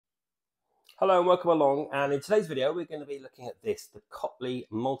Hello and welcome along, and in today's video we're going to be looking at this, the Kotlie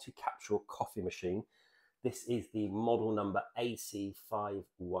multi-capsule coffee machine. This is the model number AC513F,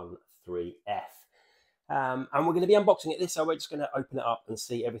 and we're going to be unboxing it. So we're just going to open it up and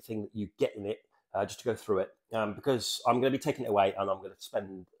see everything that you get in it, just to go through it, because I'm going to be taking it away and I'm going to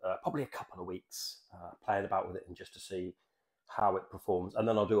spend probably a couple of weeks playing about with it and just to see how it performs, and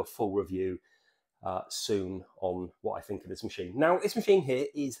then I'll do a full review soon on what I think of this machine. Now, this machine here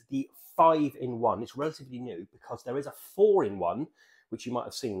is the 5-in-1. It's relatively new because there is a 4-in-1, which you might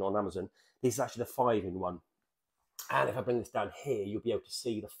have seen on Amazon. This is actually the 5-in-1. And if I bring this down here, you'll be able to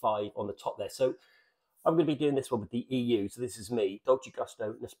see the 5 on the top there. So I'm going to be doing this one with the EU. So this is me, Dolce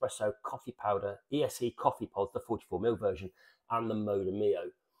Gusto, Nespresso, coffee powder, ESE coffee pods, the 44ml version, and the Modo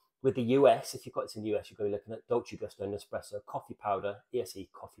Mio. With the US, if you've got this in the US, you're going to be looking at Dolce Gusto, Nespresso, coffee powder, ESE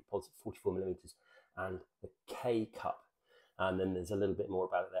coffee pods, 44ml, and the K cup. And then there's a little bit more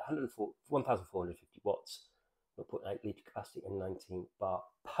about it there. 1,450 watts, 0.8 litre capacity, and 19 bar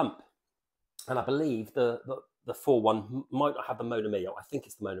pump. And I believe the 4-1 might not have the Modo Mio. I think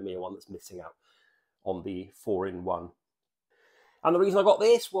it's the Modo Mio one that's missing out on the 4-in-1. And the reason I got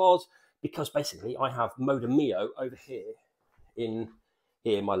this was because basically I have Modo Mio over here in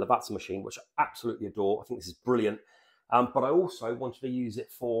my Lavazza machine, which I absolutely adore. I think this is brilliant. But I also wanted to use it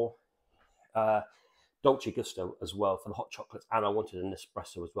for Dolce Gusto as well, for the hot chocolates, and I wanted an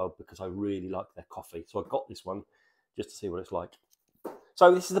espresso as well because I really like their coffee. So I got this one just to see what it's like.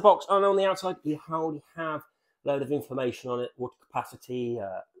 So this is the box, and on the outside you already have a load of information on it: water capacity,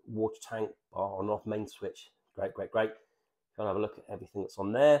 water tank, on and off main switch. Great. Go and have a look at everything that's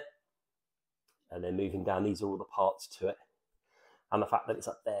on there, and then moving down, these are all the parts to it, and the fact that it's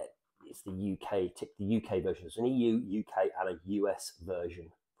up there, it's the UK. Tick the UK version. It's an EU, UK, and a US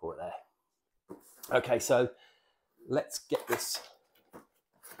version for it there. Okay, so let's get this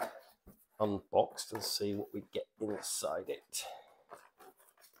unboxed and see what we get inside it.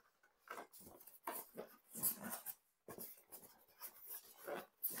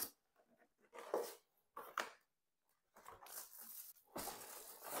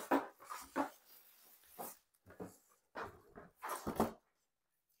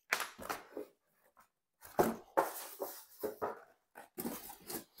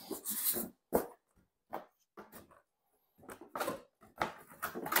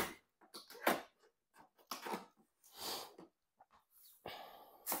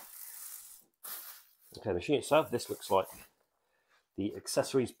 Okay, the machine itself, this looks like the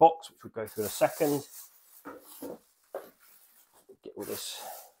accessories box, which we'll go through in a second. Get all this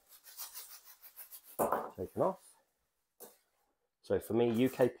taken off. So for me,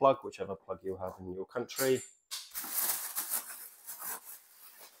 UK plug, whichever plug you have in your country.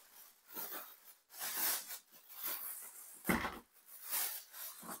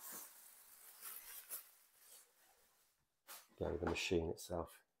 Go with the machine itself.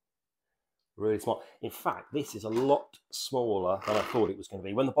 Really small. In fact, this is a lot smaller than I thought it was going to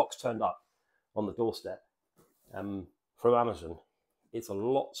be. When the box turned up on the doorstep from Amazon, it's a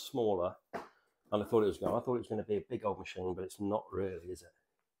lot smaller than I thought it was going to. I thought it was going to be a big old machine, but it's not really, is it?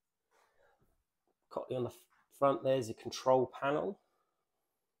 Kotlie on the front, there's a control panel.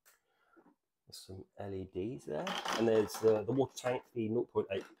 There's some LEDs there. And there's the water tank, the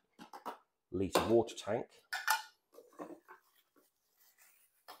 0.8 litre water tank.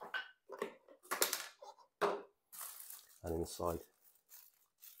 And inside,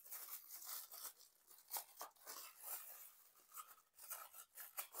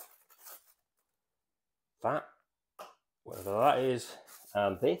 that, whatever that is,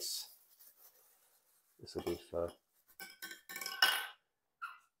 and this will be for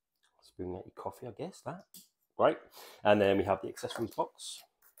spooning out your coffee, I guess, that. Great. And then we have the accessories box.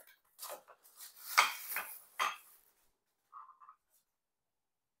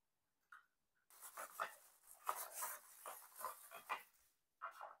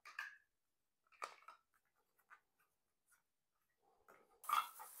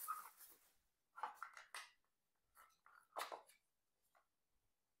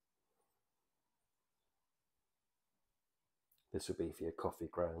 This will be for your coffee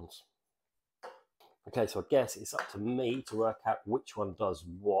grounds. Okay, so I guess it's up to me to work out which one does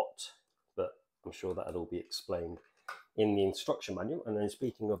what, but I'm sure that'll all be explained in the instruction manual. And then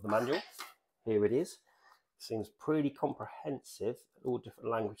speaking of the manual, here it is. Seems pretty comprehensive, all different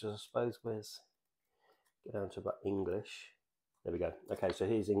languages, I suppose. Get down to about English. There we go. Okay, so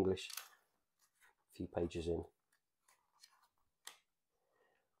here's English, a few pages in.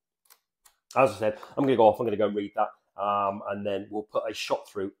 As I said, I'm going to go off, I'm going to go and read that. And then we'll put a shot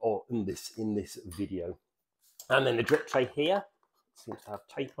through in this video. And then the drip tray here seems to have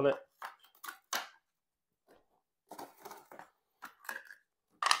tape on it.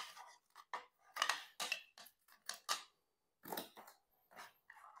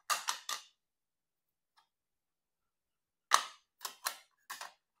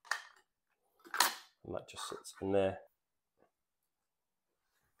 and that just sits in there.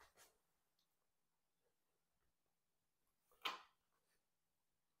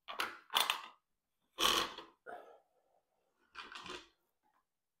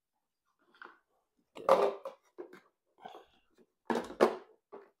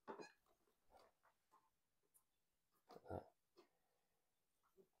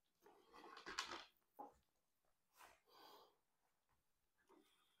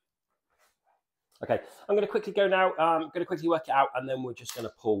 Okay, I'm going to quickly go now. I'm going to quickly work it out, and then we're just going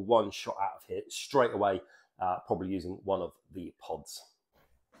to pull one shot out of here straight away, probably using one of the pods.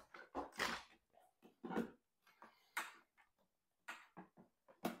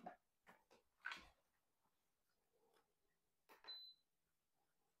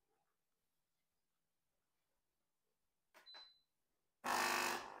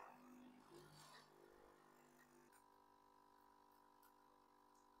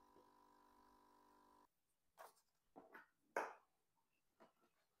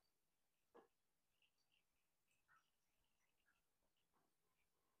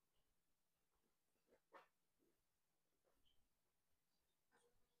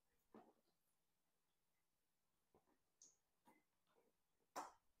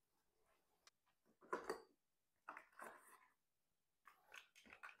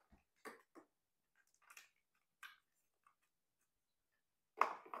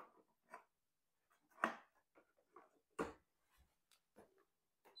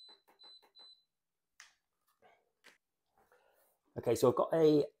 Okay, so I've got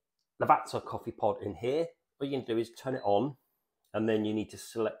a Lavazza coffee pod in here. What you're going to do is turn it on, and then you need to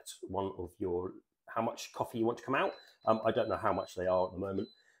select one of your, how much coffee you want to come out. I don't know how much they are at the moment,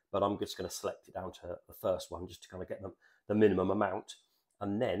 but I'm just going to select it down to the first one just to kind of get the minimum amount.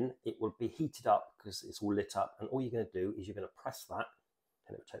 And then it will be heated up because it's all lit up. And all you're going to do is you're going to press that,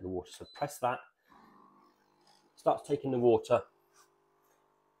 and it will take the water. So press that, starts taking the water,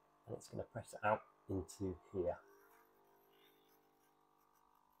 and it's going to press it out into here.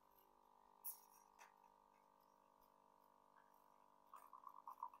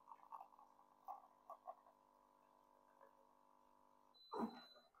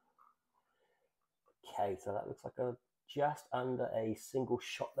 Okay, so that looks like a just under a single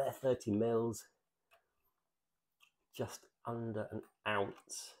shot there, 30 mils, just under an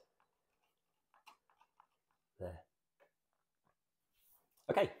ounce there.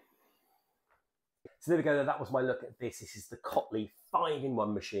 Okay, so there we go. That was my look at this. This is the Kotlie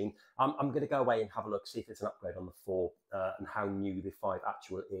 5-in-1 machine. I'm going to go away and have a look, see if it's an upgrade on the 4 and how new the 5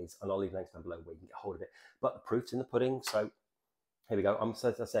 actual is, and I'll leave links down below where you can get hold of it. But the proof's in the pudding, so here we go. So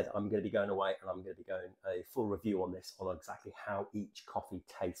as I said, I'm going to be going away and I'm going to be going a full review on this, on exactly how each coffee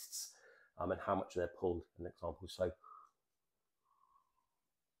tastes and how much they're pulled, an example. So,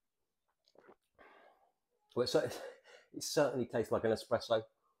 well, it certainly tastes like an espresso.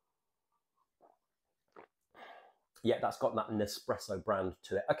 Yeah, that's got that Nespresso brand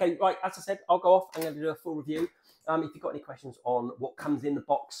to it. Okay, right, as I said, I'll go off. I'm going to do a full review. If you've got any questions on what comes in the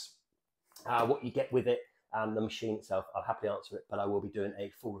box, what you get with it, and the machine itself, I'll happily answer it, but I will be doing a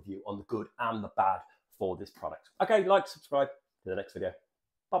full review on the good and the bad for this product. Okay, like, subscribe to the next video.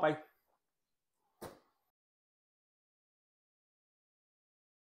 Bye-bye.